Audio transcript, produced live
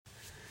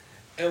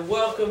and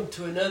welcome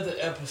to another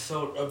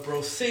episode of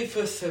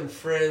Brosephus and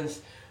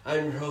Friends.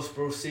 I'm your host,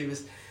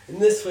 Brosephus, and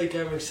this week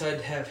I'm excited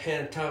to have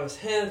Hannah Thomas.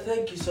 Hannah,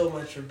 thank you so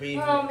much for being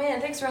here. Oh man,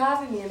 thanks for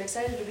having me. I'm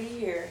excited to be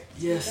here.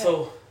 Yeah,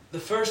 so the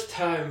first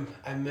time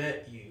I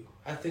met you,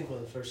 I think one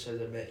of the first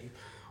times I met you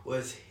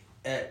was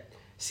at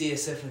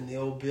CSF in the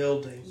old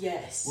building.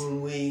 Yes.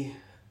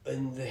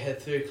 When they had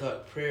 3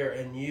 o'clock prayer,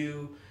 and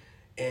you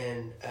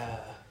and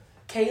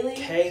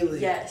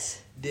Kaylee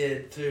yes,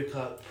 did 3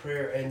 o'clock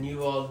prayer, and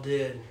you all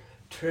did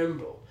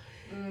Tremble.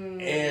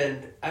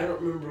 And I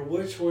don't remember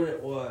which one it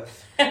was,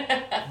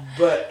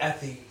 but at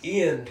the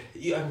end,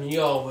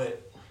 y'all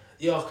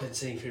could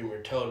sing from your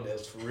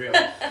toenails for real,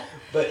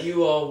 but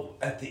you all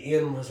at the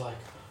end was like,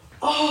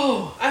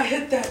 oh, I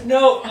hit that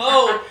note,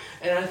 oh,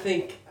 and I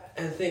think,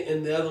 and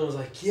the other one was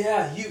like,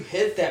 yeah, you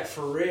hit that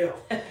for real.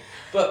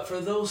 But for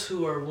those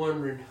who are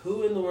wondering,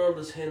 who in the world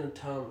is Hannah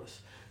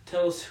Thomas?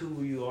 Tell us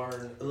who you are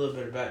and a little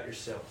bit about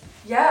yourself.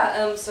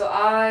 Yeah, so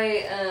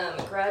I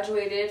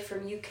graduated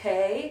from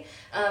UK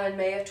in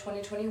May of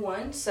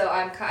 2021. So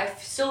I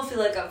still feel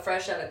like I'm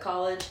fresh out of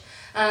college.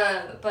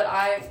 But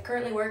I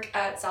currently work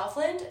at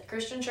Southland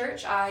Christian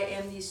Church. I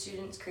am the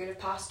student's creative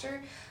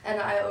pastor,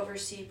 and I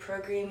oversee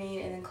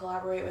programming and then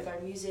collaborate with our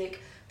music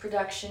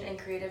production and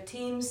creative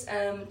teams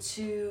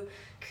to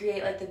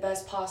create like the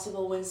best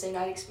possible Wednesday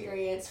night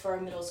experience for our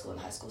middle school and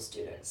high school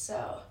students.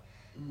 So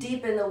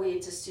deep in the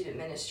weeds of student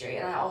ministry,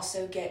 and I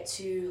also get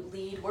to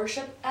lead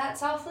worship at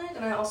Southland,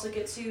 and I also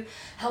get to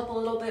help a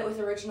little bit with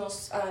original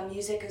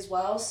music as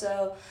well.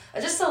 So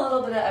just a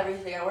little bit of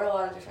everything. I wear a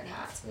lot of different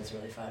hats, and it's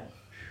really fun.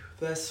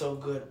 That's so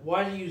good.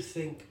 Why do you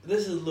think,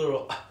 this is a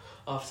little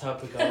off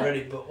topic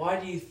already, but why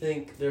do you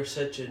think there's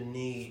such a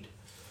need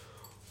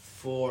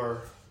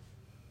for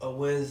a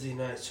Wednesday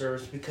night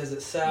service? Because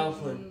at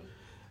Southland,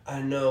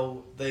 I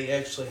know they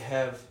actually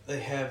have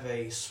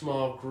a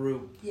small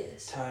group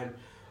time,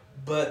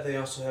 but they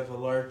also have a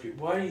large group.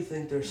 Why do you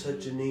think there's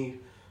such a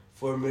need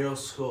for middle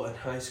school and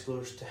high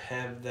schoolers to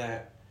have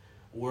that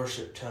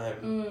worship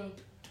time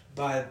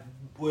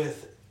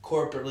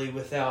corporately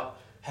without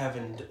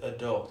having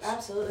adults?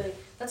 Absolutely.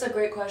 That's a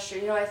great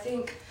question. I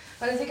think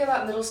when I think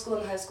about middle school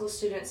and high school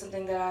students,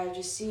 something that I've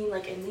just seen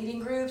like in leading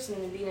groups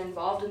and then being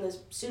involved in those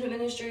student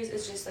ministries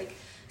is just like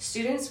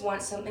students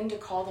want something to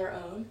call their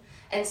own.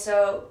 And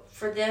so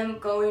for them,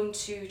 going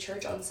to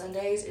church on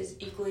Sundays is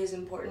equally as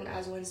important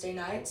as Wednesday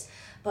nights.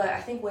 But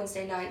I think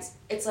Wednesday nights,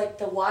 it's like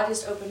the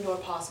widest open door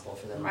possible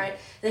for them, right?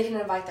 They can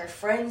invite their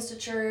friends to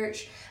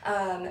church.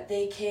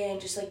 They can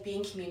just like be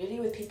in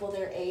community with people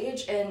their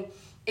age. And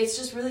it's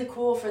just really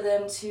cool for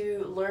them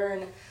to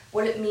learn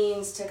what it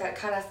means to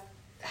kind of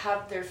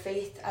have their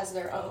faith as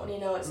their own.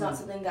 It's not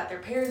something that their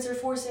parents are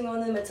forcing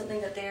on them. It's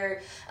something that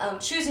they're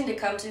choosing to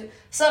come to.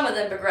 Some of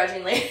them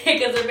begrudgingly,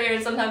 because their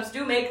parents sometimes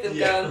do make them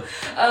come.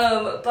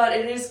 But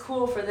it is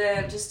cool for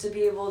them just to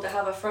be able to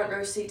have a front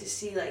row seat to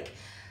see like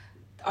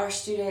our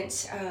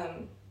students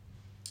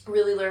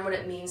really learn what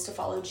it means to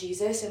follow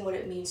Jesus and what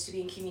it means to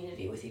be in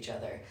community with each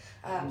other.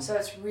 So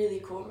it's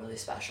really cool, really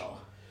special.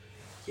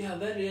 Yeah,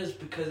 that is,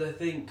 because I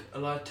think a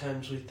lot of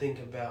times we think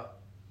about,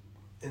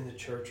 in the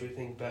church, we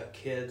think about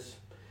kids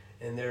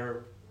and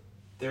they're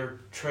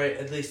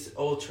at least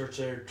old church,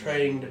 they're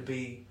training to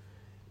be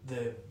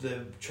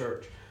the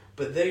church.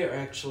 But they are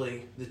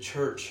actually the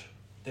church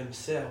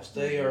themselves.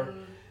 They're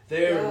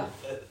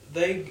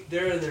in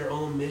their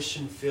own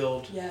mission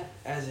field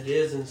as it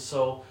is, and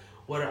so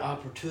what an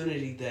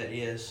opportunity that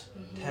is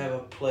to have a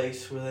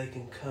place where they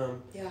can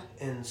come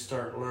and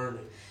start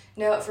learning.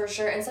 No, for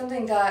sure. And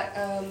something that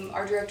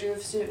our director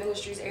of student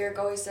ministries, Eric,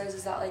 always says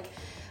is that like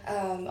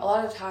a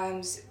lot of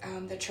times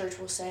the church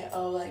will say,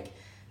 oh, like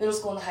middle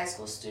school and high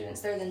school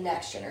students, they're the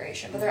next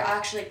generation, but they're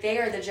actually, they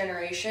are the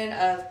generation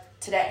of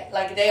today.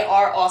 Like they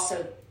are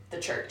also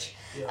the church.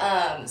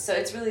 So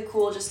it's really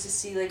cool just to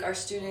see like our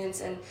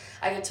students, and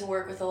I get to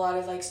work with a lot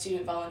of like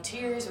student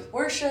volunteers with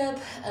worship,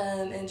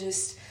 and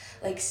just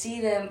like see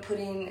them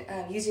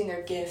using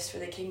their gifts for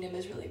the kingdom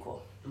is really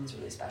cool. It's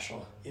really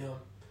special. Yeah.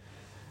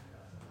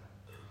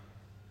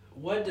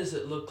 What does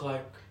it look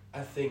like,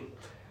 I think,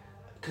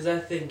 because I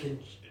think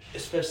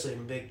especially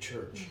in big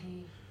church,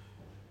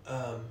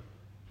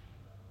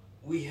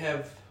 we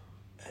have,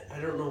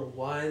 I don't know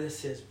why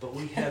this is, but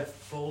we have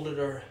folded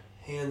our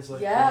hands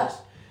like this.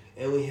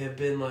 And we have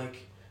been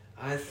like,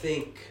 I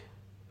think,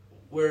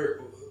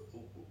 where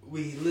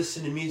we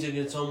listen to music and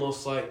it's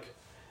almost like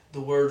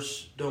the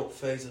words don't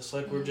faze us.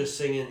 Like we're just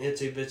singing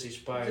Itsy Bitsy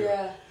Spider.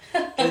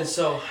 Yeah. And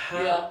so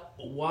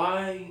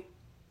why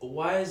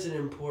is it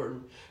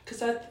important?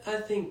 Because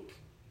I think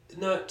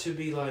not to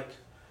be like,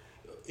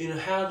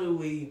 how do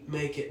we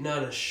make it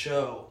not a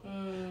show,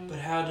 but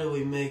how do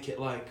we make it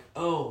like,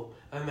 oh,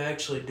 I'm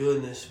actually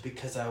doing this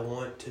because I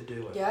want to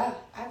do it. Yeah,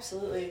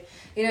 absolutely.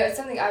 It's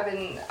something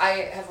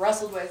I have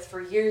wrestled with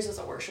for years as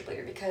a worship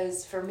leader,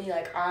 because for me,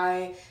 like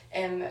I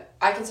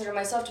consider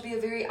myself to be a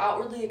very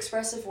outwardly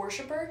expressive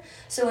worshiper.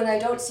 So when I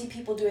don't see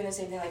people doing the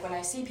same thing, like when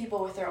I see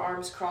people with their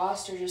arms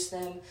crossed or just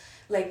them,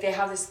 like they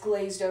have this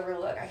glazed over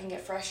look, I can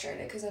get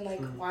frustrated because I'm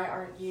like, why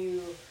aren't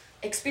you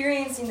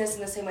experiencing this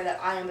in the same way that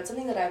I am, but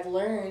something that I've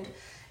learned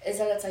is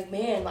that it's like,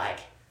 man, like,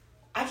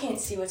 I can't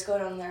see what's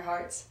going on in their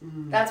hearts.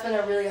 Mm-hmm. That's been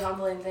a really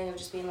humbling thing of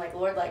just being like,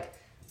 Lord, like,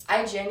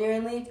 I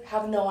genuinely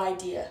have no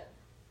idea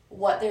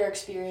what they're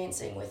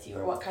experiencing with you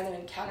or what kind of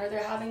encounter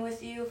they're having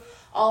with you.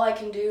 All I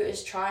can do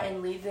is try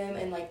and lead them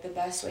in like the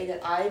best way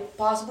that I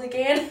possibly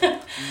can.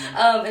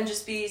 And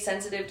just be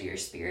sensitive to your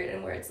spirit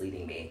and where it's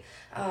leading me.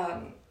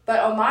 But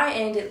on my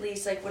end, at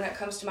least, like when it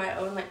comes to my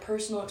own like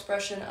personal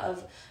expression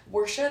of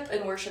worship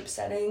and worship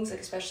settings, like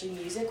especially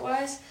music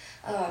wise,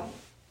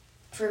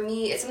 for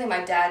me, it's something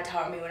my dad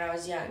taught me when I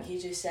was young. He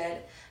just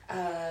said,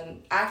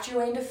 act your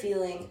way into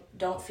feeling,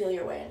 don't feel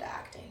your way into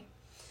acting.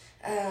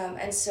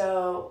 And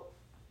so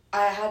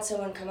I had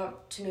someone come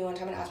up to me one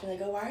time and ask me, like,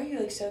 oh, why are you,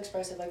 like, so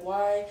expressive? Like,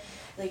 why,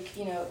 like,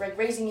 you know, like,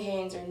 raising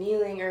hands or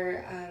kneeling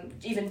or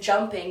even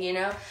jumping, you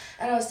know?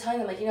 And I was telling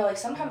them, like, you know, like,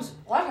 sometimes,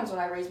 a lot of times when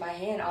I raise my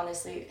hand,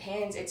 honestly,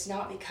 hands, it's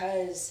not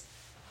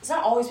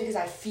always because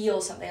I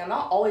feel something. I'm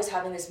not always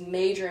having this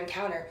major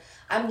encounter.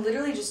 I'm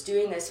literally just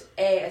doing this,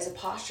 as a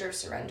posture of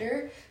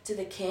surrender to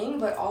the King,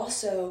 but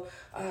also,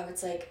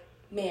 it's like,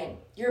 man,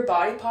 your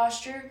body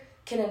posture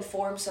can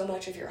inform so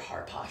much of your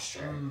heart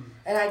posture.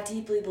 And I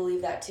deeply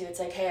believe that too. It's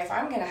like, hey, if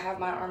I'm going to have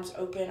my arms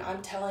open,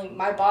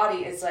 my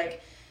body is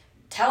like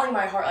telling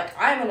my heart, like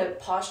I'm in a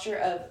posture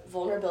of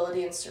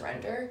vulnerability and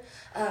surrender.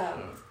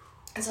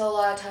 And so a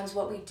lot of times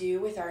what we do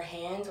with our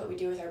hands, what we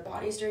do with our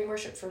bodies during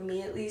worship, for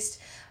me at least,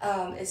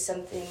 is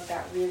something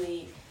that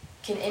really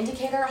can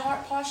indicate our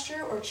heart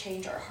posture or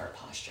change our heart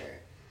posture.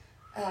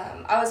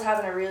 I was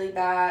having a really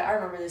bad, I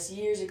remember this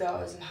years ago,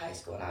 I was in high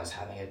school and I was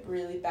having a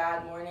really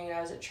bad morning and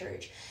I was at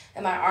church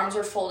and my arms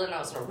were folded and I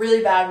was in a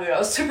really bad mood. I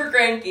was super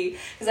cranky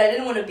because I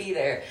didn't want to be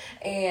there.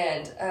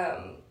 And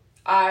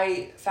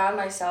I found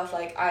myself,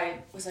 like, I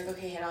was like,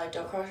 okay, Hannah, like,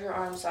 don't cross your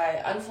arms. So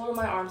I unfolded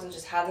my arms and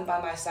just had them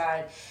by my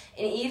side.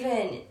 And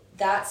even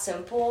that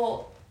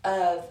simple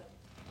of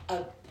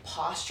a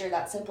posture,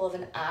 that simple of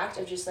an act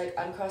of just, like,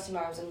 uncrossing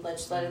my arms and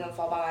just letting them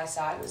fall by my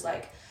side was,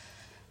 like,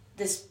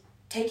 this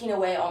taking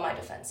away all my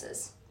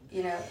defenses,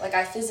 you know, like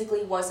I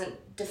physically wasn't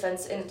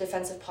in a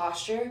defensive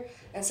posture,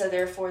 and so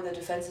therefore the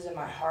defenses in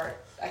my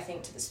heart, I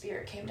think, to the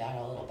spirit came down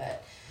a little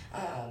bit.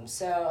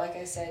 So like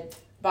I said,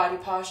 body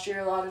posture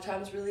a lot of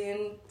times really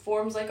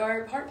informs like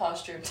our heart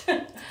posture.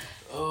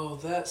 Oh,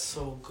 that's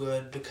so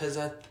good, because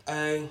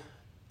I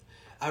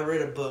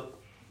read a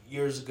book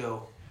years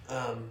ago,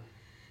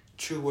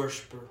 True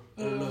Worshiper.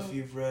 I don't know if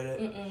you've read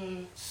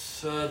it.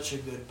 Such a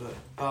good book,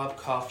 Bob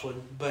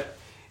Kauflin, but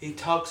he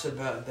talks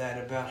about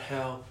that, about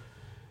how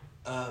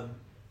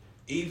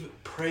even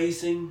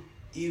praising,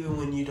 even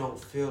when you don't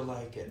feel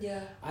like it.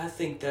 Yeah. I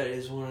think that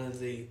is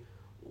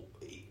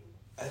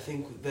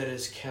that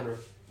is counter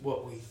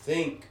what we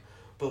think,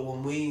 but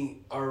when we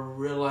are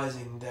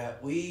realizing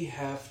that we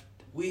have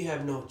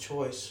no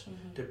choice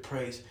to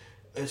praise.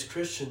 As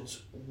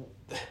Christians,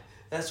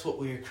 that's what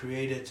we are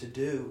created to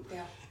do.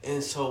 Yeah.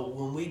 And so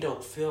when we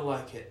don't feel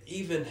like it,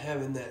 even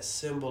having that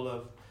symbol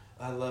of,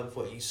 I love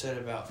what you said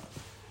about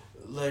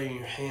letting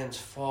your hands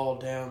fall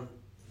down,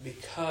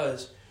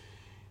 because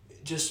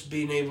just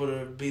being able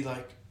to be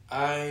like,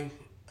 I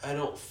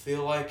don't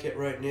feel like it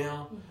right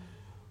now,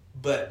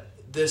 but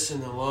this in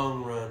the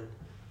long run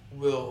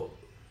will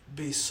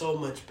be so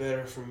much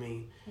better for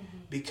me,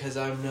 because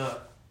I'm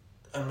not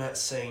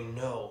saying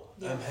no.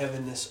 Yeah. I'm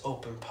having this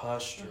open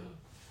posture.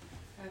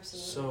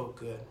 Absolutely. So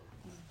good.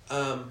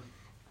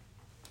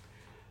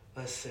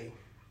 Let's see.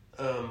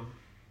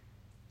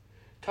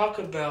 Talk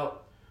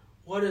about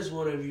what is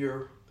one of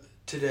your,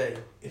 today,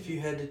 if you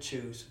had to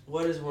choose,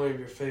 what is one of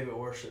your favorite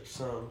worship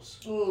songs?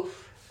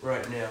 Oof.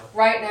 Right now?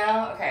 Right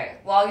now? Okay.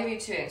 Well, I'll give you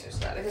two answers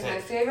to that, because my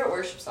favorite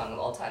worship song of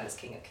all time is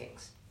King of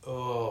Kings.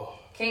 Oh.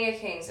 King of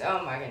Kings.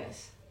 Oh my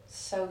goodness.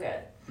 So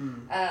good.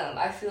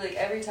 I feel like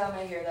every time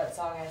I hear that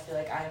song, I feel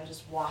like I am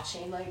just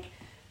watching like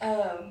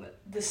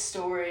the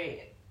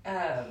story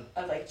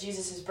of like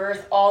Jesus'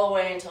 birth all the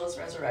way until his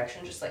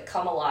resurrection just like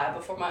come alive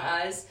before my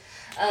eyes.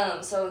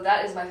 So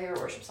that is my favorite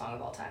worship song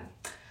of all time.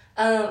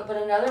 But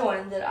another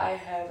one that I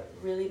have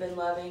really been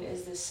loving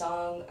is this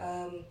song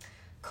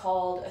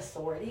called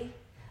Authority.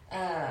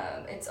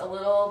 It's a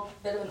little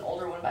bit of an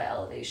older one by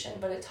Elevation,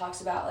 but it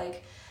talks about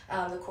like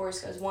the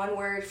chorus goes, one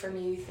word from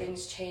you,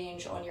 things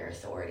change on your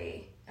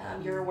authority.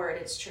 Your word,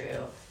 it's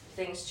true.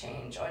 Things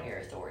change on your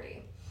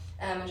authority.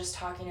 And just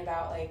talking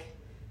about like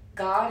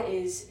God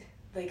is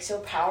like so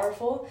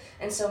powerful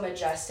and so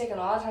majestic. And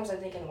a lot of times I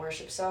think in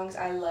worship songs,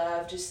 I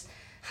love just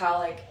how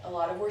like a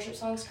lot of worship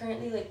songs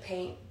currently like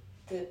paint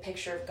the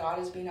picture of God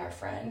as being our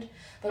friend.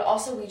 But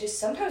also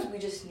sometimes we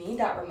just need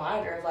that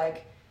reminder of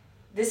like,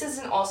 this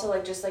isn't also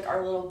like just like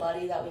our little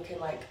buddy that we can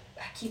like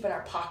keep in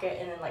our pocket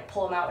and then like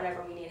pull him out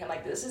whenever we need him.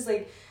 Like this is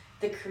like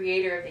the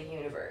creator of the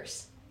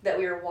universe that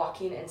we are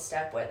walking in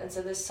step with. And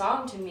so this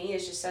song to me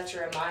is just such a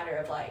reminder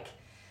of like,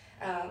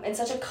 and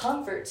such a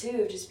comfort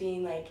too, of just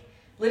being like,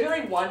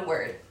 literally one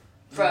word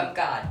from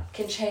God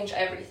can change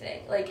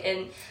everything. Like,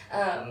 and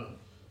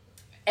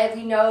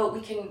we know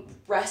we can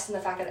rest in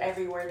the fact that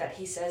every word that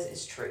he says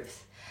is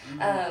truth.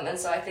 And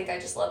so I think I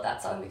just love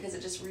that song because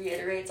it just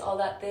reiterates all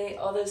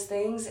those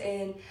things,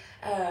 and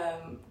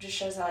just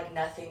shows how like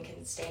nothing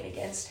can stand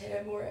against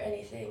him or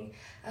anything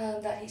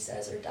that he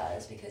says or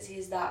does, because he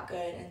is that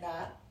good and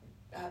that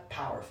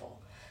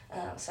powerful.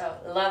 So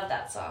love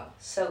that song.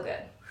 So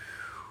good.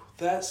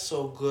 That's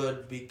so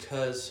good,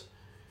 because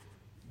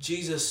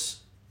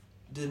Jesus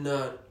did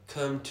not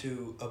come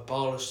to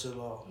abolish the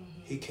law.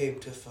 He came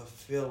to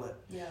fulfill it.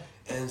 Yeah.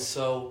 And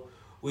so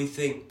we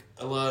think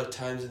a lot of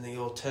times in the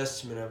Old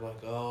Testament, I'm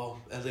like, oh,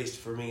 at least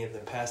for me in the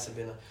past, I've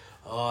been like,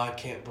 oh, I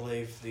can't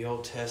believe the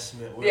Old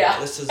Testament.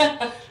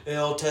 The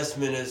Old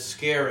Testament is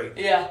scary.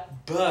 Yeah.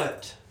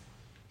 But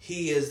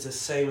he is the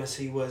same as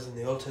he was in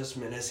the Old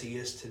Testament as he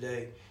is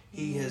today.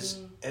 He is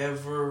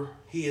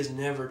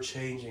never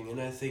changing.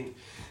 And I think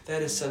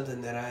that is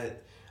something that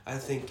I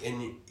think,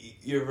 and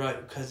you're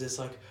right, because it's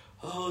like,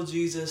 oh,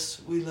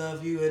 Jesus, we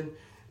love you, and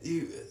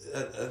you.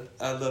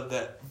 I love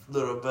that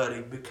little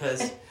buddy,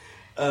 because,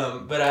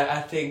 but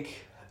I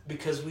think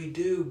because we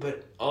do,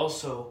 but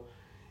also,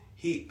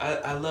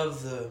 I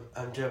love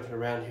I'm jumping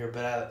around here,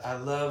 but I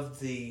love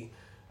the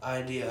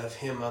idea of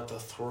him at the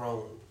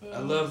throne. I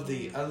love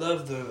the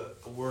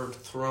word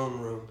throne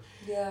room.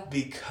 Yeah.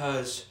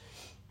 Because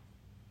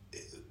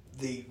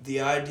the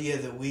idea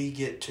that we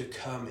get to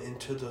come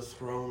into the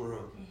throne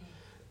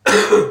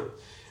room,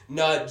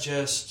 not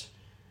just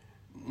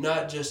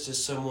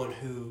as someone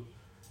who,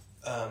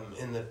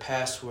 in the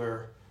past,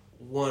 where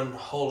one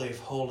holy of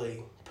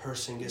holy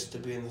person gets to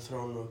be in the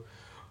throne room,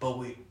 but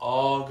we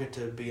all get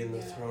to be in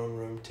the throne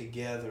room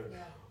together. Yeah.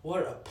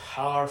 What a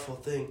powerful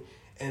thing.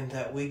 And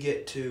that we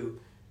get to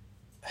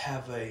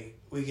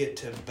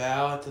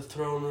bow at the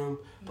throne room,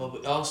 but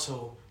we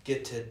also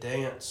get to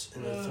dance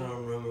in the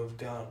throne room of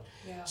God.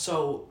 Yeah.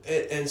 So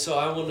so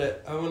I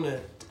want to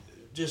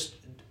just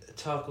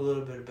talk a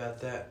little bit about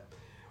that,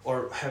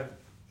 or have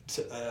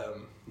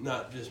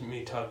not just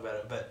me talk about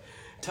it, but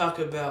talk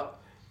about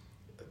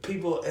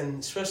people, and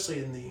especially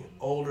in the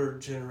older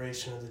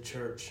generation of the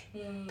church,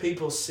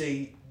 people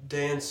see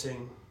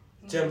dancing,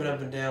 jumping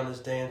up and down as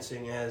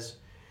dancing as,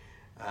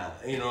 I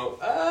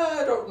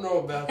don't know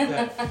about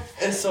that.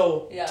 And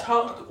so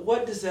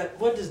what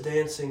does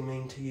dancing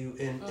mean to you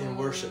in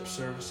worship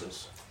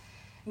services?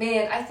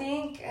 Man, I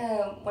think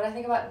when I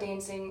think about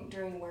dancing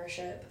during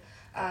worship,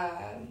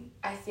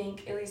 I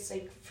think, at least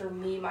like for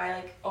me, my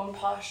like own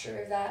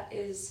posture of that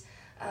is,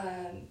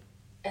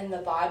 in the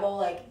Bible,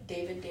 like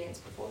David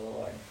danced before the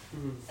Lord,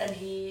 and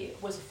he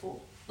was a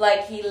fool.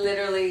 Like he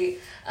literally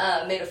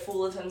made a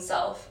fool of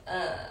himself.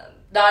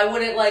 Now I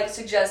wouldn't like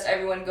suggest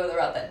everyone go the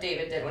route that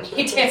David did when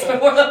he danced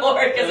before the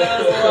Lord, because it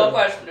was a little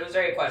questionable. It was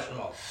very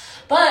questionable.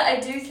 But I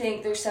do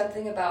think there's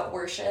something about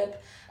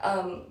worship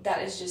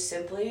that is just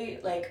simply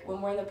like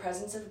when we're in the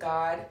presence of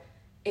God,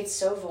 it's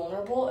so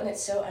vulnerable and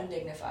it's so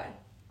undignified.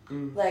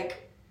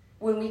 Like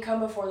when we come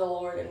before the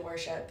Lord in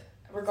worship,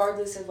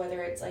 regardless of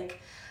whether it's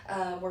like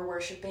we're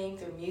worshiping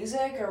through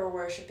music or we're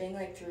worshiping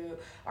like through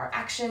our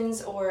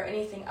actions or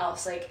anything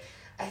else, like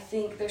I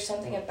think there's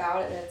something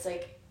about it that's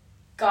like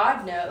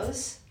God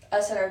knows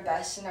us at our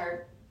best and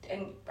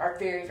our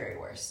very, very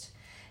worst.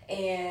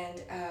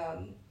 And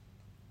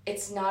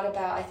it's not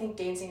about, I think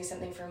dancing is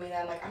something for me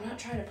that I'm like, I'm not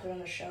trying to put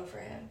on a show for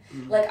him.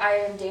 Like I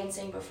am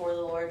dancing before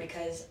the Lord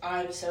because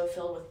I'm so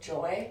filled with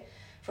joy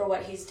for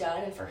what he's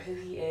done and for who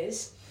he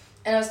is.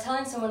 And I was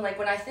telling someone, like,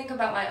 when I think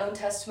about my own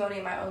testimony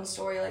and my own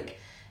story, like,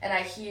 and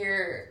I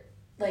hear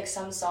like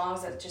some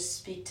songs that just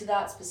speak to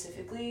that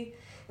specifically,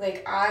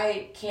 like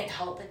I can't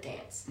help but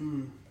dance.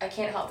 I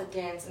can't help but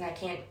dance, and I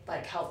can't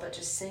like help but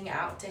just sing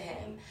out to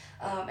him.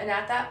 And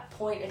at that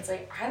point, it's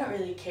like I don't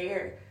really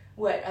care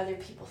what other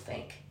people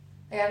think.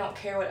 Like I don't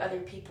care what other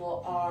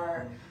people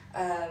are,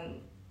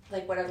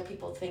 like what other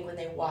people think when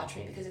they watch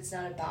me, because it's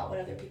not about what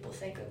other people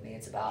think of me.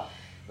 It's about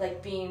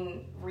like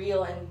being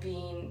real and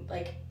being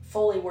like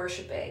fully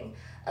worshiping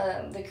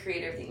the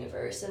creator of the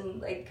universe and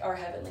like our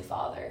Heavenly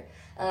Father.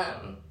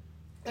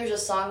 There's a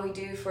song we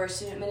do for our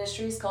student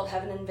ministries called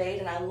Heaven Invade,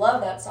 and I love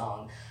that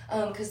song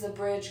because the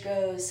bridge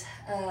goes,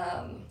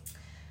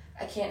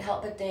 I can't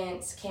help but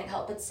dance, can't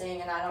help but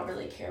sing, and I don't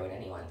really care what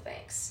anyone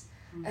thinks.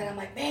 And I'm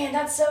like, man,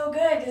 that's so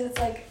good, because it's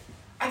like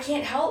I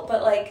can't help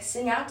but like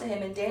sing out to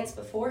him and dance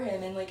before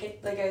him, and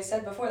like I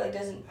said before, like it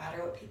doesn't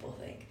matter what people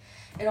think.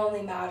 It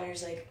only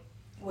matters like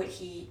what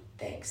he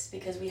thinks,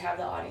 because we have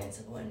the audience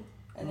of one,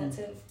 and that's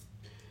him.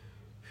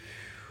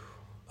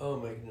 Oh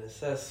my goodness,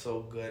 that's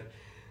so good.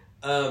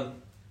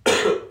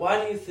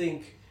 Why do you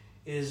think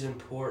it is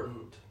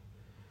important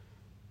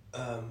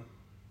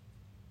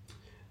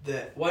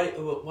that why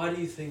do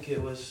you think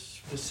it was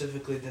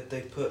specifically that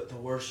they put the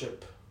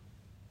worship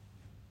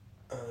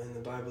in the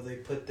Bible, they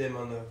put them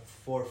on the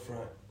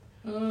forefront,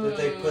 that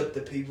they put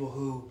the people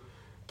who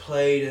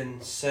played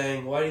and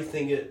sang? Why do you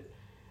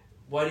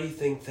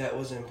think that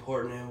was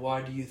important, and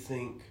why do you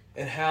think,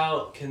 and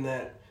how can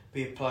that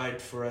be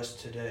applied for us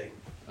today?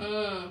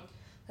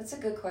 That's a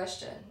good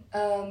question.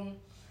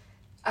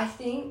 I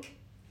think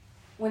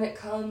when it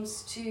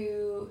comes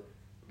to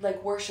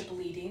like worship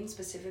leading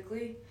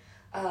specifically,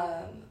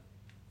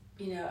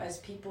 as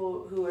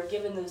people who are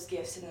given those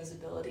gifts and those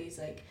abilities,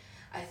 like,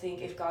 I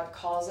think if God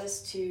calls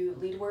us to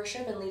lead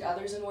worship and lead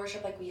others in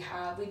worship, like we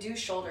do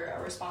shoulder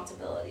a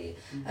responsibility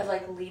of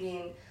like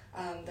leading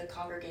the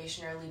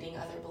congregation or leading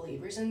other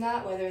believers in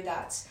that, whether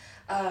that's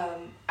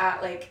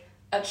at like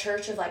a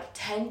church of like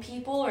 10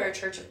 people or a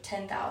church of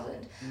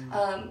 10,000.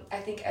 I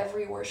think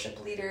every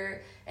worship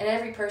leader and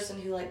every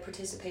person who like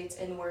participates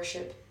in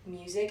worship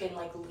music and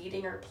like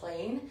leading or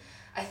playing,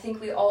 I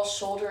think we all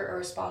shoulder a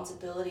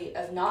responsibility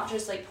of not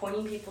just like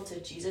pointing people to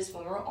Jesus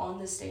when we're on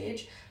the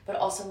stage, but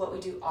also what we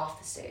do off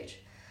the stage.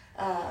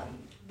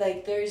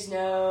 Like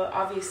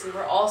obviously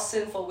we're all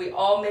sinful, we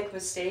all make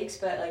mistakes,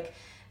 but like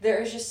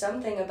there is just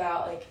something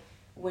about like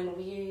when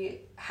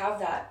we have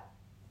that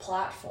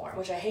platform,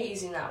 which I hate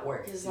using that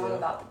word because it's not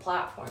about the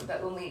platform,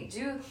 but when we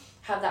do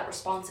have that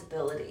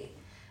responsibility,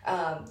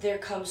 there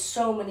comes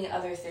so many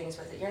other things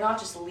with it. You're not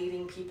just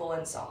leading people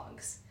in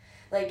songs.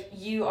 Like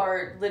you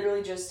are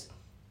literally just,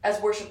 as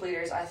worship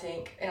leaders, I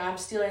think, and I'm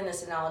stealing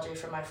this analogy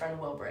from my friend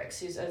Will Briggs,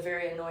 who's a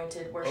very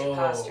anointed worship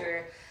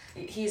pastor.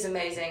 He's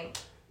amazing.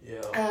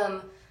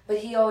 Yeah. But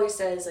he always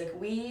says, like,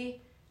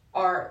 we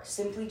are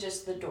simply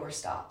just the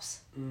doorstops.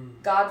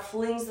 God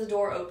flings the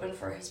door open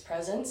for his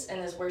presence, and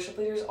as worship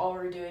leaders, all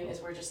we're doing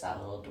is we're just that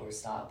little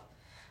doorstop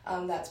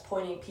that's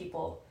pointing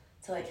people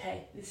to, like,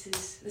 hey, this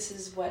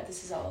is what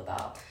this is all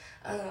about.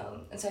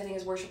 And so I think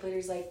as worship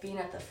leaders, like, being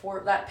at the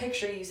that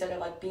picture you said of,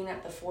 like, being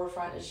at the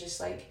forefront is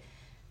just, like,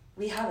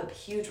 we have a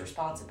huge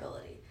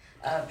responsibility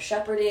of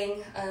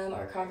shepherding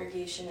our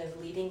congregation, of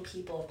leading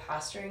people, of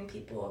pastoring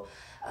people.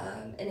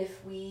 And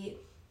if we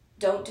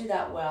don't do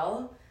that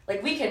well,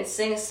 like we can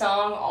sing a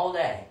song all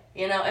day,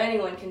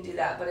 anyone can do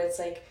that, but it's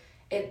like,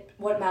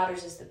 what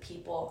matters is the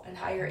people and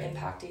how you're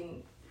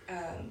impacting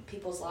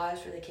people's lives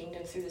for the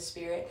kingdom through the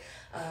Spirit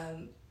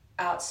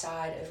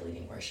outside of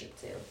leading worship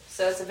too.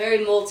 So it's a very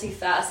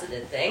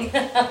multifaceted thing.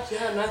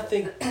 And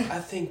I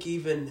think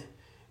even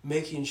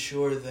making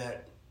sure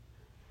that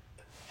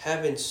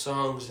having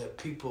songs that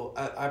people,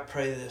 I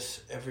pray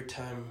this every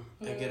time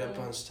I get up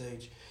on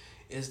stage,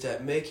 is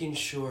that making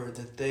sure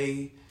that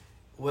they,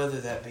 whether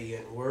that be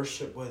in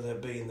worship, whether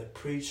that be in the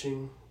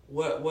preaching,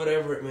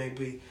 whatever it may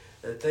be,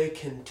 that they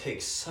can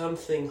take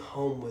something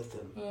home with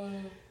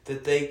them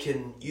that they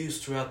can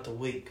use throughout the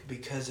week.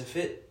 Because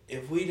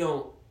if we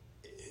don't,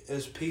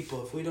 as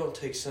people, if we don't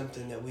take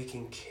something that we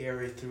can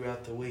carry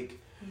throughout the week,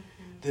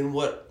 then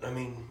what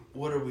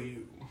are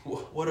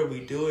we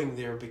doing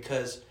there?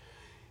 Because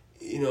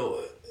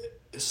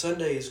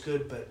Sunday is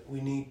good, but we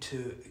need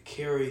to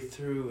carry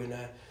through. And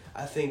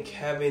I think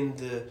having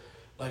the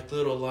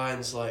little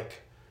lines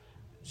like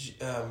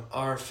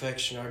our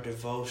affection, our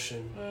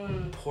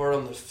devotion, poured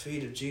on the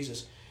feet of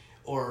Jesus,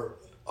 or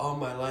all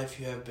my life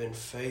you have been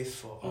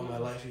faithful, all my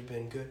life you've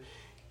been good.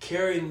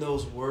 Carrying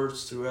those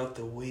words throughout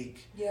the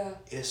week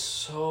is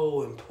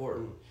so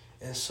important.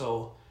 And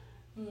so,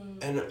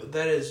 and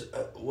that is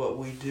what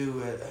we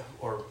do,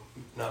 or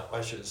not,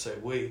 I shouldn't say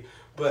we,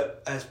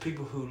 but as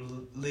people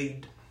who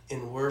lead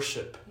in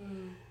worship,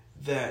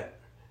 that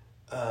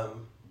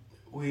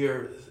we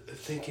are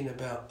thinking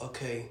about,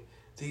 okay,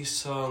 these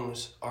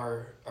songs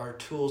are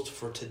tools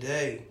for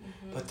today,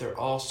 but they're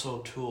also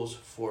tools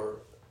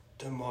for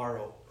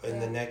tomorrow and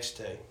the next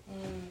day.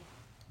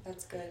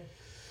 That's good.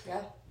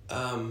 Yeah.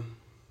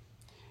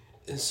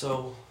 And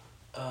so,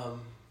 where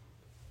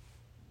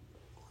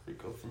do we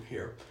go from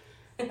here?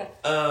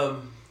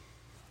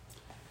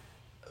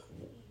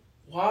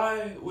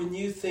 Why, when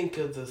you think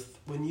of the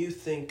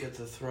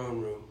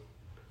throne room,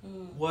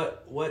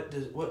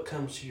 what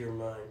comes to your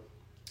mind?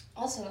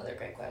 Also another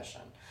great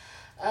question.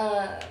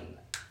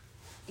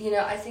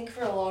 I think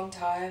for a long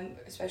time,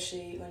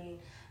 especially when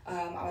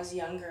I was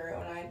younger,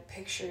 when I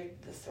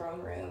pictured the throne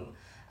room,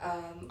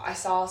 I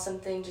saw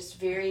something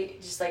just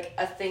like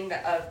a thing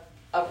that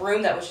a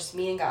room that was just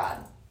me and God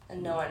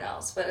and no one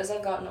else. But as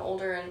I've gotten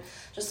older and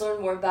just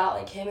learned more about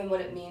like him and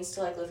what it means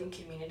to like live in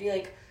community,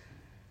 like,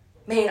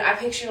 man, I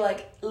picture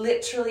like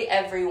literally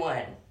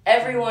everyone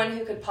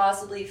who could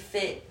possibly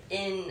fit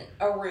in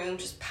a room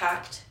just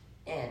packed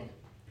in,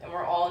 and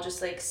we're all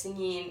just like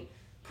singing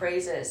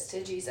praises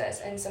to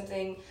Jesus. And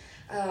something,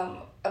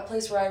 a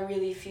place where I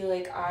really feel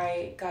like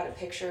I got a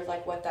picture of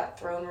like what that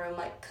throne room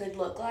like could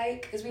look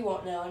like, because we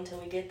won't know until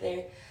we get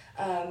there,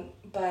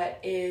 but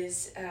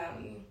is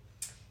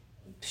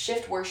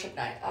Shift Worship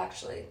Night,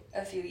 actually,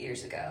 a few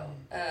years ago.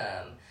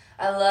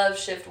 I love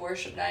Shift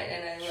Worship Night,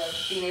 and I love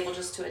being able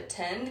just to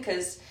attend,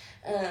 because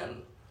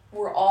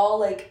we're all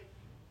like,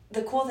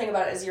 the cool thing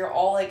about it is you're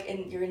all like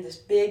you're in this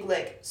big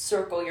like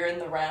circle, you're in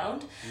the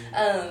round,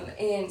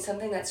 and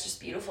something that's just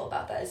beautiful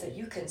about that is that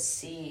you can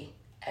see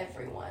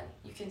everyone,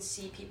 you can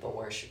see people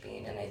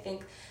worshiping. And I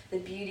think the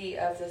beauty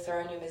of the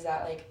throne room is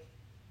that like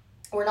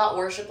we're not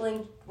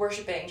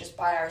worshiping just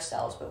by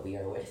ourselves, but we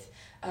are with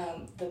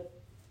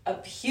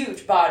a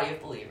huge body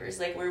of believers.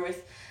 Like we're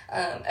with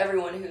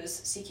everyone who's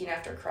seeking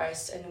after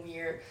Christ, and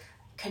we're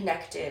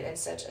connected in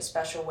such a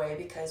special way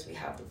because we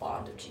have the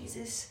bond of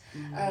Jesus.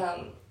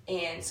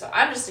 And so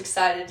I'm just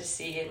excited to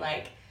see, and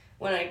like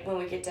when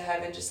we get to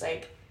heaven, just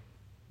like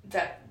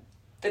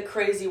the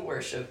crazy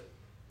worship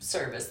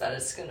service that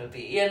it's gonna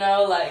be, you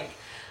know, like,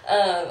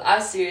 I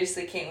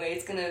seriously can't wait.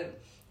 It's gonna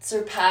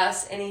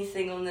surpass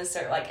anything on this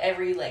earth, like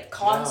every like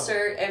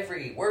concert,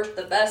 every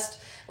the best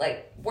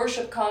like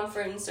worship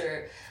conference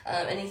or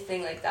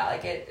anything like that.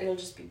 Like it'll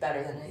just be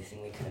better than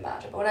anything we could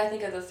imagine. But when I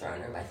think of the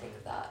throne room, I think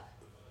of that.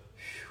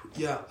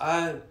 Yeah,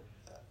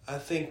 I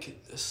think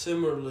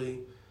similarly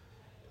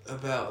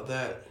about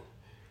that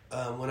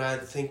when I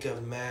think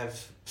of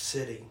Mav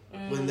City,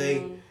 when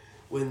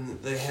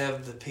they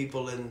have the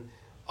people in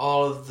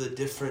all of the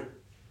different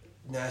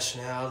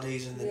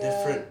nationalities and the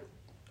different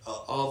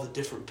all the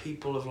different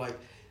people of like,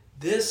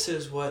 this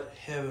is what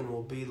heaven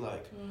will be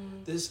like.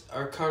 This,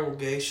 our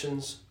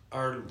congregations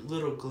are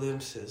little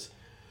glimpses,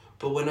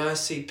 but when I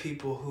see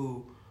people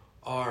who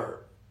are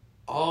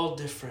all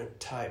different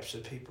types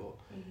of people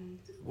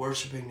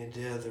worshiping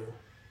together,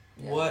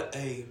 what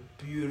a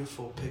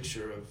beautiful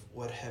picture of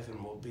what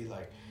heaven will be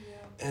like.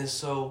 And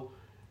so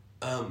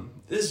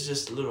this is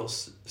just a little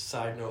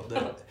side note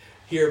that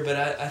here, but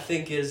I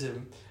think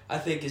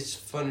it's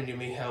funny to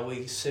me how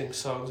we sing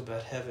songs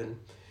about heaven,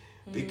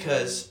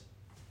 because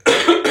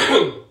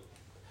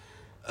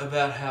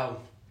about how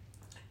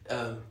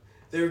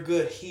they're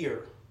good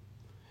here,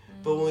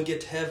 but when we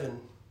get to heaven,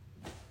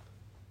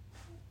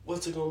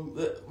 what's it going?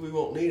 We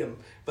won't need them.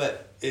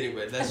 But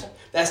anyway, that's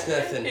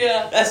nothing.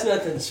 That's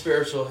nothing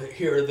spiritual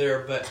here or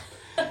there.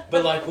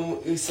 But like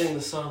when we sing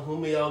the song,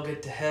 when we all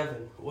get to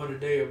heaven, what a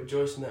day of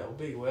rejoicing that will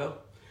be. Well,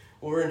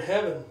 we're in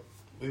heaven.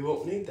 We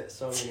won't need that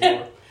song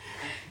anymore.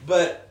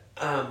 But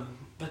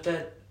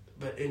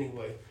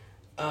anyway,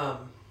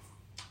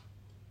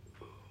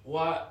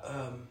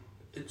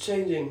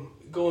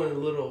 going a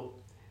little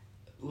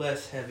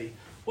less heavy.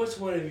 What's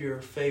one of your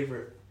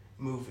favorite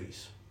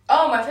movies?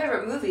 Oh, my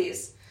favorite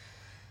movies.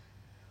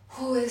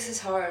 Oh, this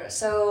is hard.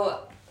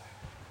 So,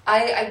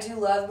 I do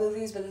love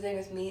movies, but the thing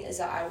with me is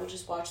that I will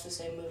just watch the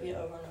same movie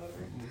over and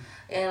over.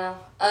 You know?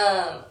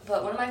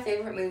 But one of my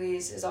favorite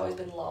movies has always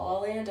been La La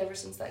Land ever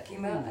since that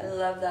came out. I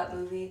love that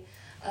movie.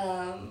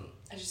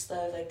 I just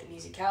love like the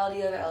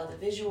musicality of it. I love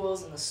the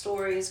visuals and the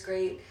story is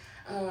great.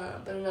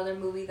 But another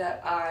movie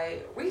that I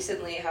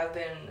recently have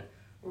been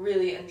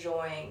really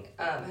enjoying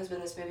has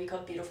been this movie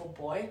called Beautiful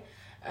Boy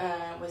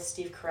with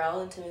Steve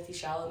Carell and Timothy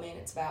Chalamet.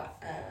 It's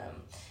about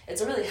it's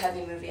a really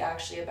heavy movie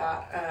actually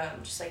about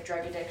just like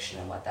drug addiction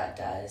and what that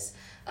does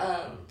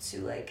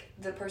to like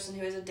the person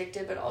who is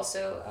addicted, but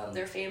also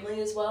their family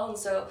as well. And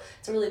so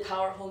it's a really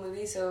powerful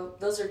movie. So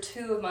those are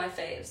two of my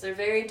faves. They're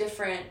very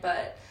different,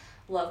 but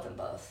love them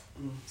both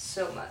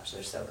so much.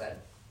 They're so good.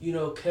 You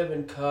know,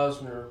 Kevin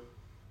Costner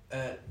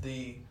at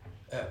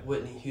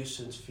Whitney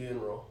Houston's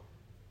funeral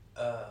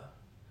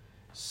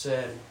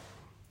said,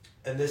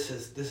 and this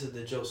is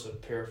the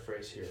Joseph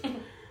paraphrase here,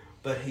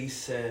 but he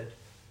said,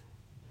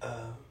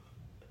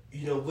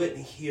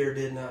 Whitney here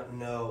did not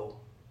know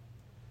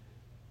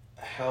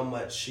how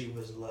much she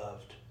was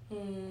loved.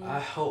 I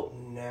hope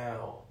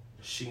now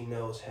she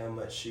knows how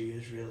much she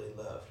is really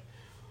loved.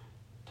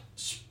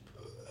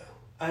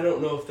 I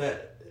don't know if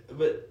that,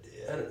 but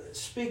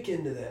speak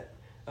into that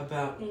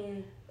about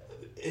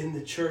in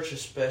the church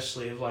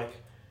especially, of like,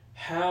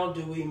 how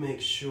do we make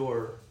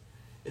sure,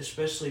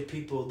 especially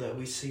people that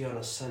we see on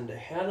a Sunday,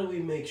 how do we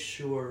make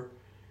sure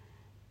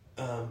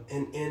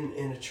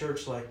in a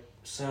church like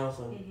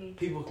Southland,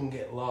 people can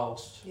get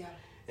lost? Yeah.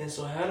 And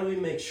so how do we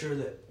make sure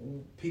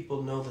that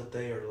people know that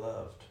they are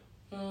loved?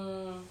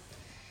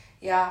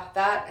 Yeah,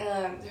 that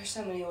there's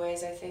so many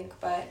ways, I think,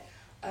 but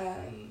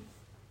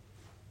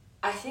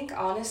I think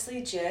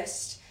honestly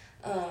just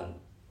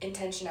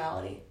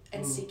intentionality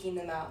and seeking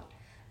them out.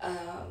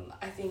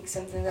 I think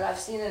something that I've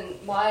seen in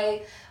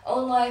my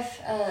own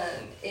life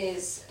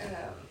is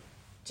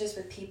just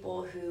with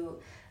people who,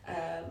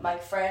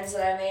 like friends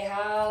that I may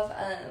have,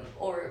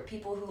 or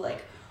people who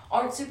like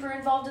aren't super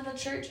involved in the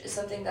church, is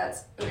something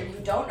that's, or who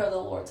don't know the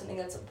Lord, something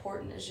that's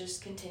important is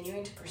just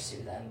continuing to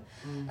pursue them.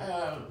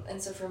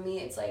 And so for me,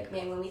 it's like,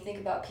 man, when we think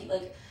about people,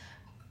 like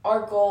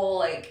our goal,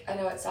 like I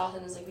know at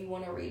Southland is like we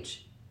want to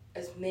reach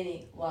as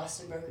many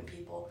lost and broken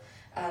people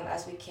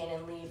as we can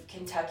and leave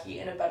Kentucky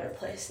in a better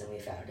place than we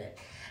found it.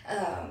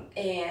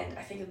 And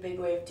I think a big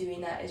way of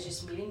doing that is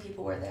just meeting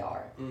people where they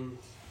are,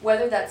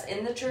 whether that's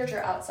in the church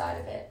or outside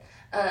of it.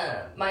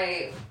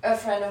 A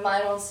friend of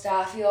mine on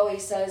staff, he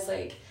always says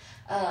like,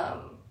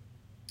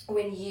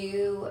 when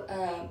you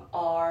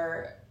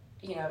are,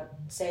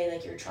 say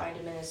like you're trying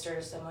to minister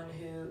to someone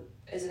who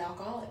is an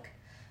alcoholic,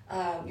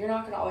 you're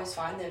not going to always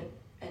find them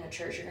in a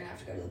church. You're going to have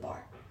to go to the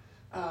bar.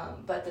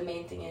 But the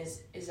main thing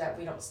is that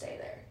we don't stay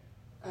there.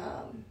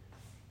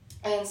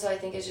 And so I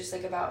think it's just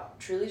like about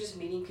truly just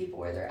meeting people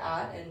where they're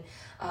at and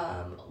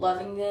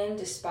loving them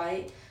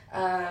despite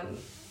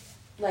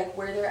like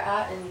where they're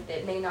at, and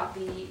they may not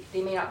be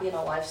in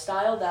a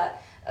lifestyle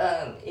that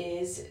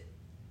is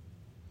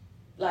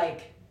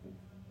like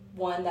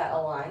one that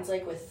aligns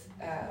like with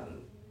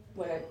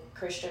what a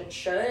Christian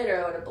should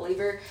or what a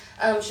believer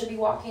should be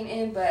walking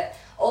in. But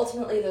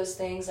ultimately those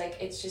things, like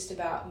it's just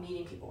about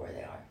meeting people where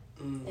they are.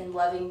 and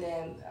loving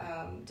them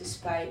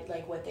despite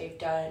like what they've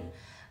done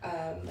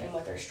and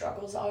what their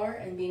struggles are,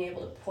 and being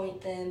able to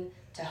point them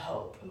to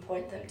hope and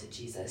point them to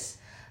Jesus.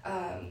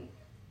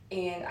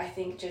 And I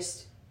think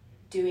just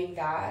doing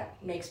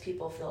that makes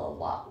people feel a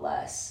lot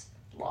less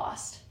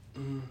lost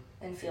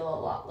and feel a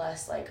lot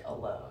less like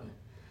alone,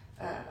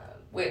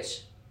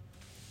 which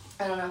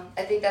I don't know.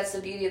 I think that's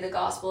the beauty of the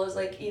gospel, is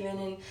like, even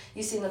in,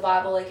 you see in the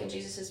Bible, like in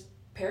Jesus's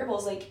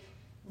parables, like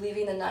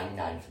leaving the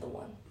 99 for the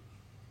one.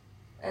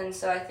 And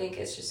so I think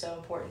it's just so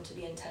important to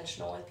be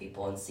intentional with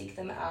people and seek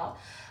them out,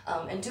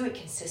 and do it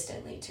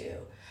consistently too.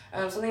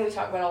 Something we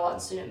talk about a lot in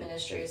student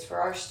ministry is, for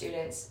our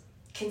students,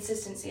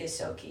 consistency is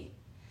so key.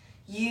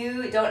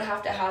 You don't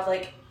have to have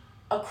like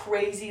a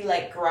crazy,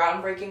 like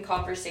groundbreaking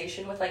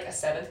conversation with like a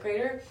 7th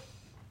grader,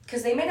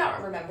 because they may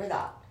not remember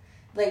that.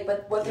 Like,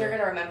 but what they're going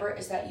to remember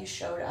is that you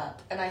showed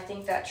up. And I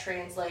think that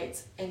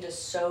translates into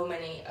so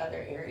many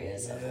other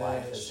areas of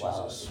life as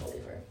well as a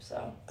believer.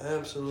 So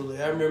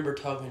absolutely. I remember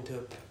talking to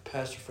a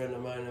pastor friend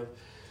of mine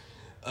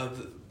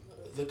of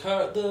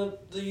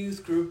the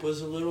youth group was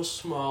a little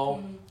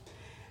small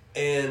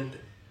and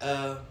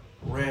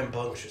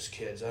rambunctious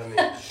kids. I mean,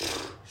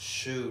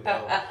 shoot.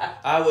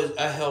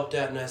 I helped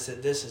out and I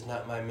said, this is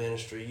not my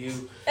ministry.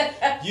 You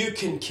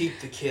can keep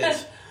the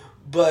kids.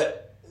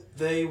 But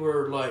they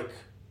were like,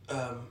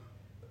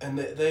 and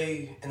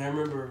I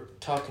remember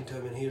talking to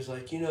him, and he was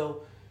like,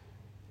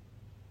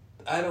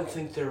 I don't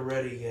think they're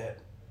ready yet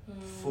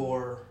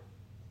for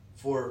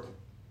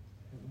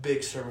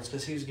big sermons,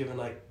 because he was giving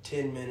like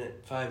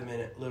 10-minute,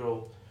 5-minute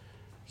little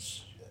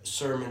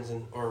sermons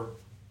or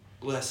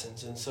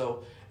lessons,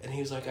 and he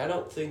was like, I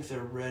don't think they're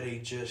ready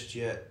just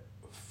yet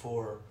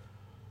for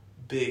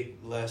big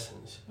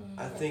lessons.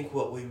 I think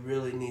what we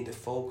really need to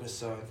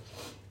focus on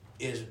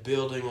is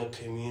building a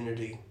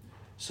community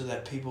so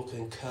that people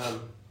can come.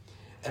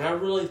 And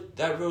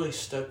that really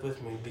stuck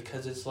with me,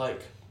 because it's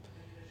like,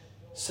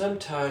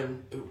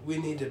 sometimes we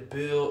need to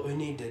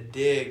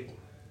dig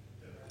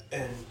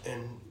and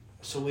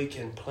so we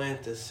can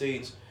plant the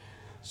seeds,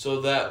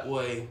 so that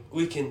way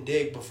we can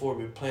dig before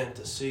we plant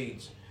the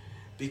seeds.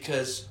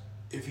 Because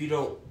if you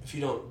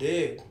don't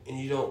dig and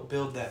you don't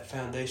build that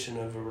foundation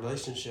of a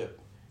relationship,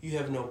 you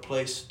have no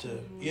place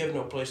to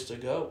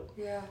go.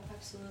 Yeah,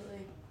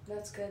 absolutely.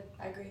 That's good.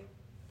 I agree.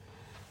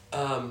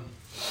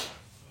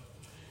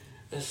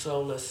 And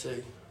so let's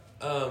see.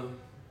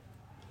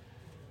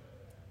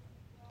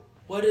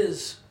 What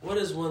is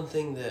one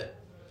thing that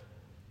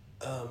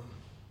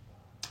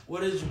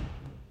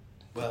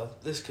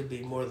this could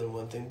be more than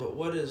one thing, but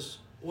what is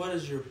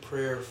your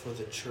prayer for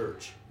the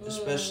church,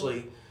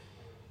 especially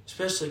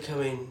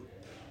coming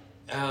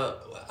out?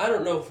 I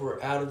don't know if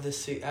we're out of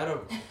this season. I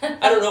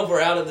don't know if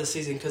we're out of the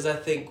season, because I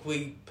think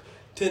we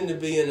tend to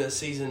be in a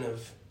season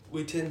of,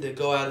 we tend to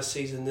go out of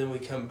season, then we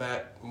come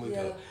back and we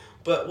go.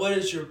 But what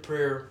is your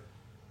prayer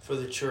for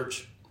the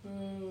church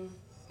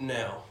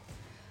now?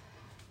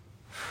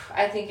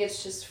 I think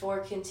it's just for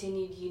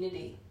continued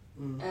unity.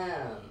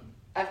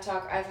 I've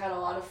had a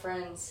lot of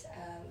friends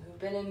who've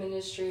been in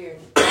ministry or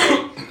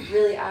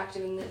really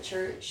active in the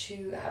church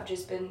who have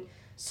just been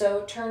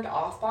so turned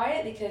off by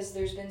it, because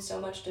there's been so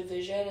much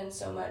division and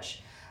so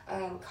much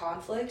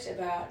conflict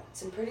about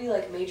some pretty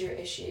like major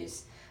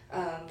issues.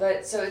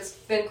 But so it's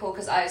been cool,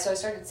 because I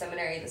started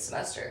seminary this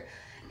semester,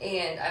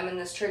 and I'm in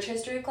this church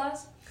history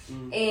class,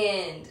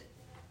 and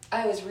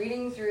I was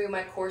reading through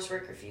my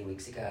coursework a few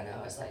weeks ago, and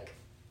I was like,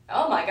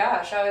 oh my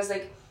gosh,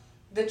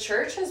 the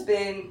church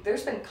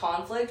there's been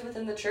conflict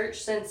within the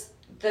church since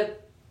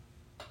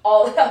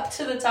all up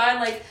to the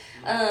time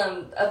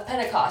of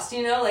Pentecost,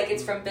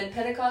 it's been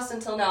Pentecost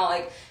until now.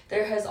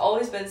 There has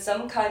always been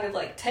some kind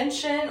of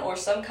tension or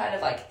some kind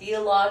of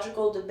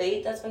theological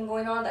debate that's been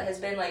going on, that has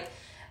been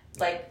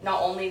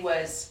not only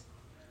was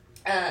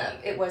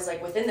it was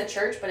within the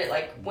church, but it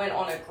went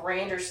on a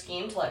grander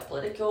scheme to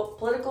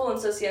political and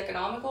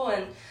socioeconomical,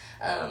 and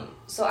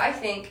so I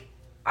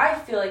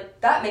feel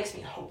like that makes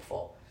me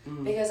hopeful,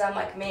 because I'm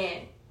like,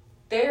 man,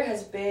 there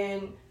has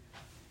been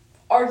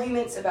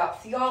arguments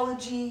about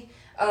theology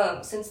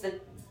since the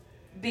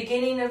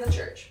beginning of the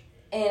church,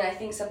 and I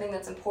think something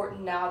that's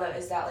important now though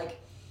is that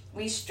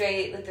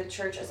the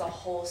church as a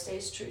whole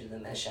stays true to the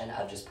mission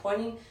of just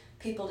pointing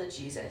people to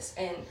Jesus,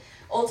 and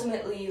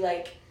ultimately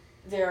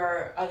there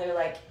are other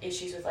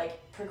issues with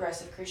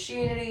progressive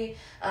Christianity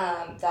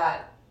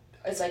that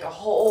is a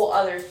whole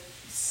other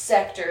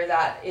sector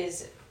that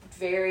is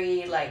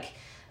very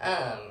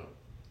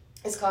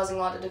is causing a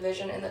lot of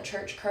division in the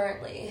church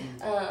currently.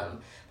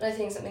 But I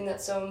think something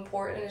that's so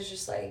important is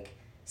just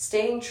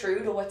staying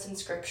true to what's in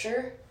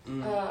Scripture,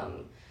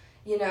 and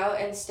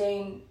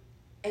staying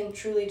and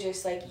truly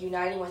just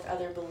uniting with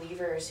other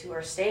believers who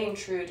are staying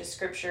true to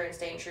Scripture and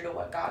staying true to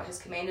what God has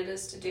commanded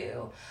us to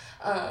do,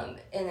 and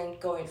then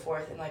going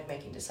forth and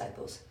making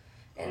disciples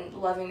and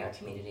loving our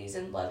communities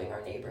and loving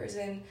our neighbors,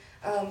 and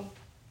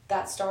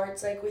that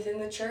starts within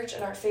the church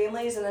and our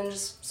families, and then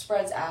just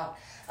spreads out.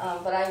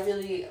 But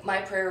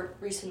my prayer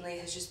recently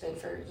has just been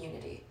for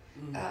unity.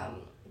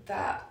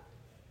 That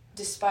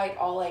despite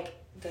all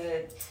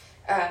the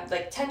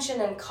like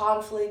tension and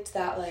conflict,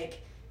 that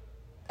like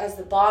as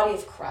the body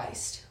of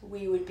Christ,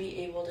 we would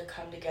be able to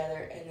come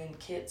together and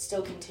then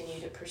still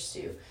continue to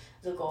pursue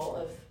the goal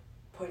of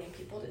pointing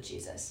people to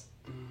Jesus.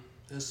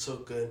 That's so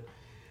good.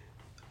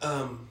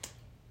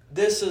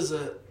 This was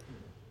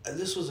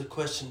a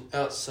question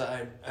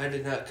outside. I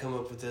did not come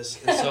up with this,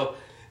 and so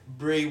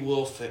Bree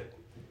Wolfick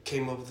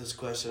came up with this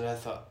question. And I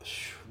thought,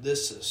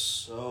 this is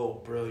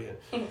so brilliant.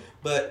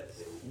 But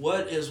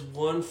what is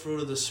one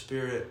fruit of the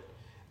Spirit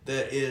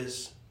that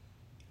is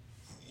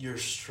your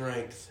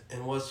strength,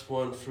 and what's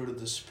one fruit of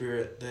the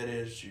Spirit that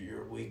is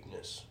your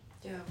weakness?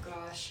 Oh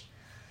gosh,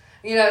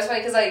 it's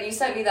funny because you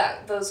sent me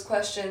those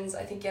questions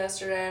I think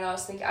yesterday, and I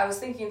was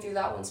thinking through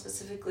that one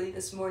specifically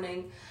this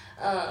morning,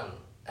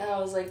 and I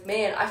was like,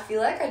 man, I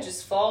feel like I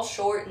just fall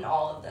short in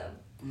all of them.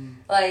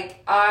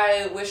 Like,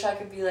 I wish I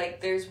could be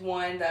like, there's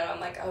one that I'm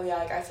like, oh yeah,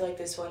 like I feel like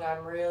this one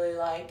I'm really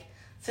like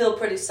feel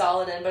pretty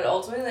solid in, but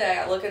ultimately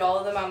I look at all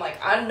of them, I'm like,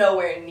 I'm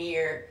nowhere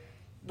near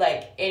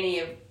like any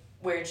of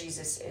where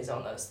Jesus is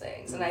on those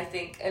things. And I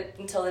think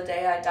until the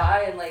day I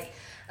die and like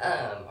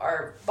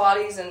our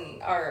bodies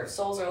and our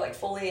souls are like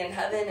fully in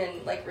heaven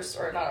and like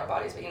or not our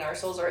bodies, but our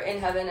souls are in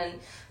heaven and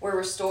we're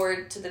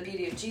restored to the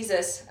beauty of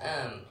Jesus,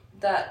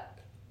 that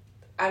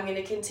I'm going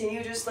to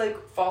continue just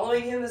like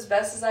following him as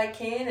best as I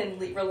can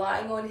and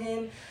relying on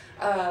him,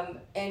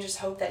 and just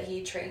hope that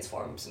he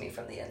transforms me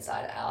from the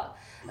inside out.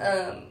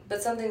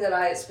 But something that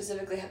I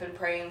specifically have been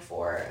praying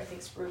for, I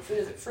think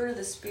fruit of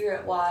the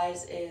Spirit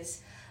wise,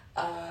 is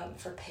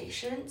for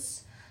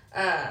patience.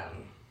 I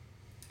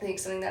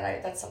think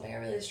that's something I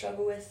really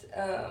struggle with.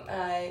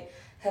 I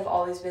have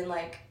always been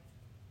like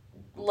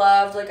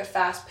loved like a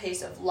fast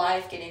pace of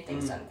life, getting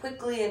things done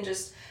quickly, and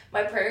just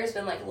my prayer has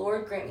been like,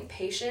 Lord, grant me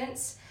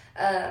patience.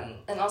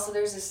 And also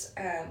there's this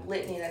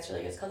litany that's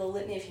really good. It's called the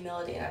Litany of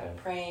Humility, and I've been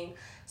praying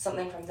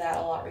something from that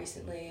a lot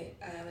recently.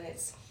 And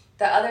it's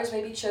that others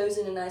may be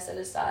chosen and I set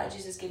aside.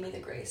 Jesus, give me the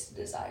grace to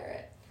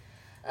desire it.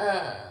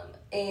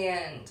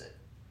 And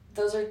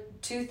those are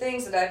two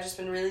things that I've just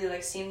been really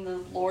like seeing the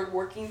Lord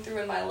working through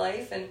in my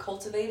life and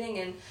cultivating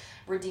and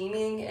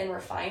redeeming and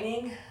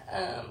refining,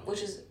 which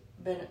has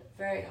been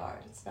very hard.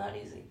 It's not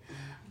easy,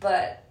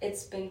 but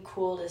it's been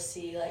cool to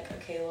see like,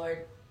 okay,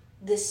 Lord,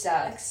 this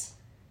sucks,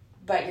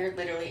 but you're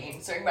literally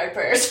answering my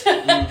prayers.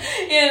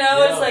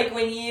 It's like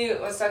when I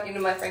was talking to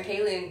my friend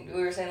Kaylee, and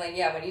we were saying like,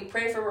 yeah, when you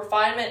pray for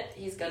refinement,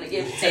 he's going to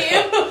give it to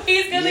you.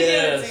 He's going to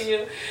give it to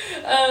you.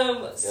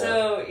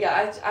 So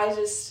yeah,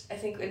 I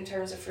think in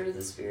terms of fruit of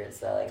the Spirit,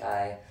 that like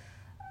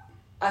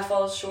I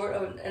fall short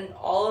in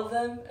all of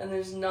them, and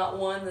there's not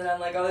one that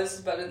I'm like, oh, this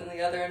is better than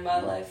the other in my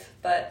life.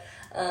 But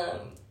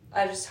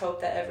I just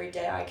hope that every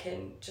day I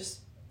can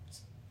just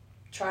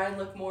try and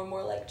look more and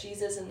more like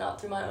Jesus, and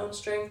not through my own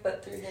strength,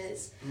 but through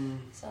his.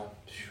 So,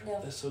 yeah.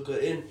 That's so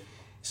good. In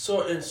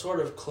sort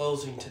of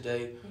closing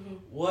today,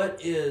 what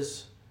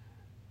does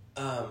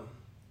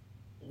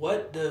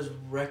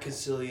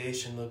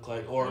reconciliation look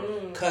like, or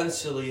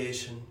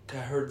conciliation? I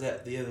heard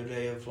that the other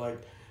day of like,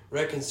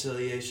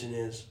 reconciliation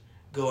is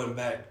going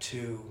back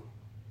to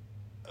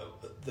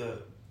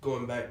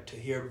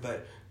here,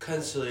 but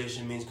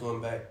conciliation means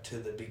going back to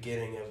the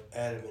beginning of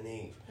Adam and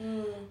Eve.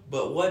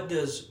 But what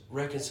does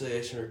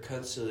reconciliation or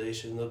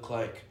conciliation look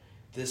like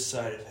this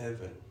side of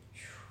heaven?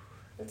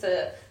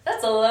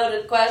 That's a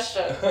loaded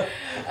question.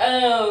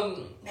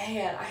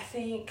 Man, I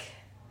think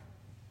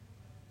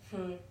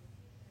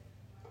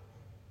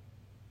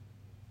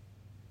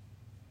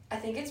I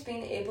think it's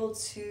being able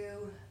to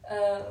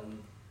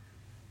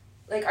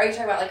like, are you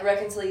talking about like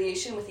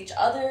reconciliation with each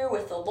other,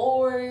 with the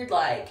Lord,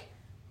 like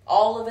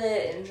all of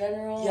it in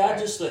general? Yeah, I'll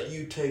just let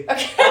you take.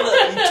 Okay. I'll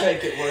let you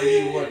take it where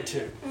you want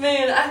to.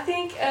 Man, I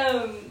think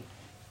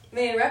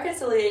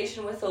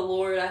reconciliation with the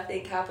Lord, I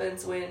think,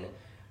 happens when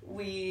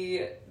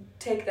we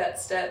take that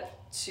step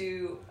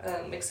to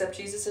accept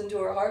Jesus into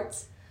our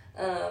hearts,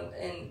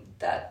 and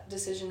that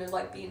decision of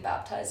like being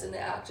baptized and the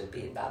act of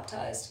being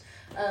baptized.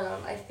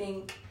 I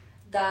think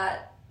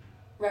that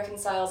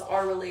reconciles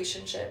our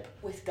relationship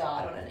with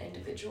God on an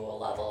individual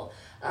level,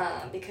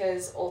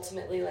 because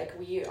ultimately, like,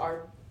 we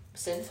are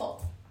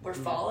sinful. We're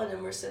fallen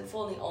and we're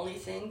sinful, and the only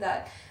thing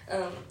that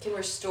can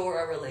restore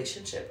our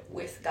relationship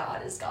with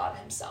God is God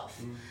himself,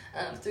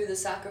 through the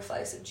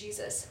sacrifice of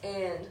Jesus.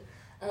 And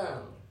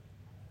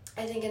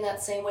I think in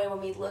that same way, when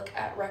we look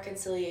at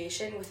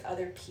reconciliation with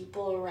other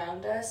people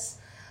around us,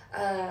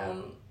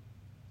 I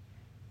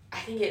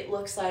think it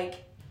looks like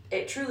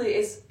it truly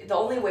is the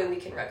only way we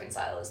can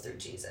reconcile is through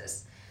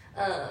Jesus,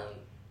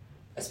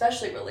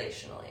 especially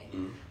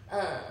relationally.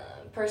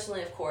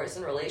 Personally, of course,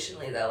 and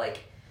relationally, though, like,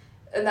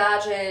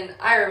 imagine,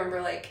 I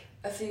remember, like,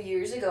 a few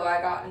years ago,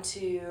 I got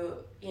into,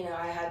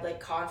 I had, like,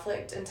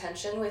 conflict and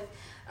tension with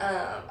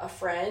a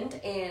friend,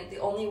 and the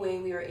only way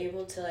we were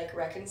able to, like,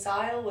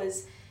 reconcile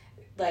was,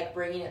 like,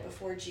 bringing it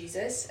before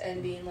Jesus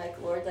and being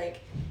like, Lord, like,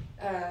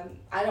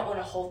 I don't want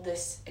to hold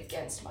this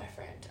against my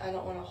friend. I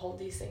don't want to hold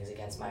these things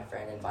against my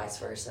friend, and vice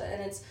versa.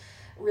 And it's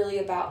really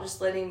about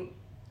just letting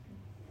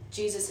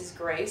Jesus'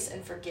 grace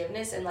and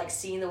forgiveness, and like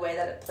seeing the way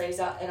that it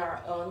plays out in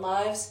our own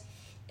lives,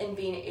 and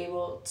being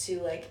able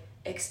to like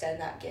extend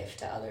that gift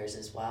to others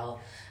as well.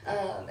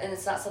 And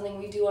it's not something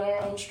we do on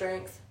our own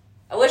strength.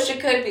 I wish it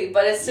could be,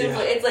 but it's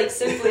simply it's like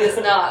simply is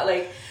not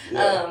like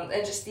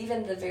and just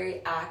even the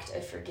very act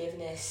of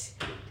forgiveness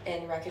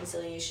and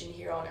reconciliation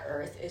here on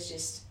earth is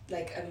just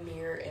like a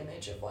mirror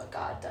image of what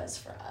God does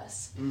for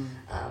us.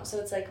 So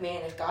it's like,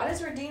 man, if God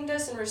has redeemed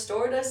us and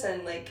restored us,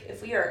 and like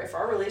if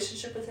our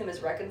relationship with him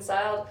is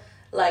reconciled,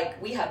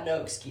 like we have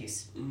no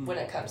excuse when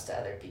it comes to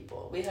other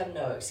people. We have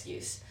no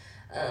excuse.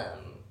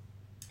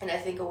 And I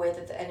think a way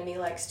that the enemy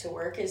likes to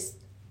work is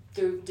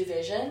through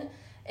division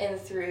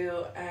and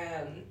through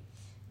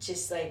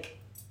just like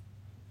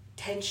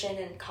tension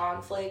and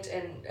conflict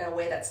in a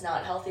way that's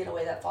not healthy, in a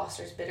way that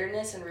fosters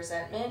bitterness and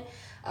resentment.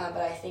 But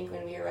I think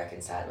when we are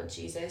reconciled with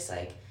Jesus,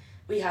 like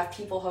we have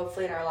people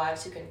hopefully in our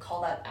lives who can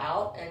call that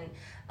out,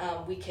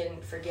 and we can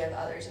forgive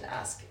others and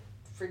ask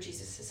for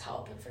Jesus'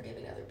 help in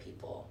forgiving other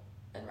people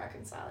and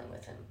reconciling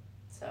with him.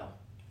 So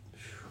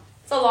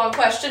it's a long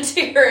question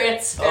to your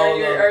answer,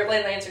 or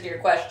an answer to your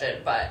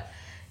question, but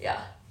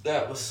yeah.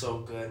 That was so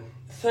good.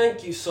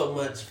 Thank you so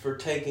much for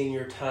taking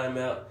your time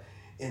out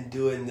and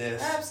doing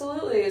this.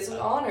 Absolutely, it's an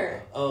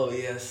honor. Oh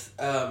yes,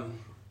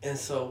 and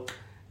so,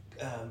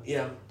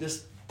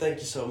 just thank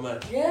you so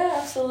much. Yeah,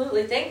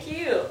 absolutely. Thank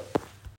you.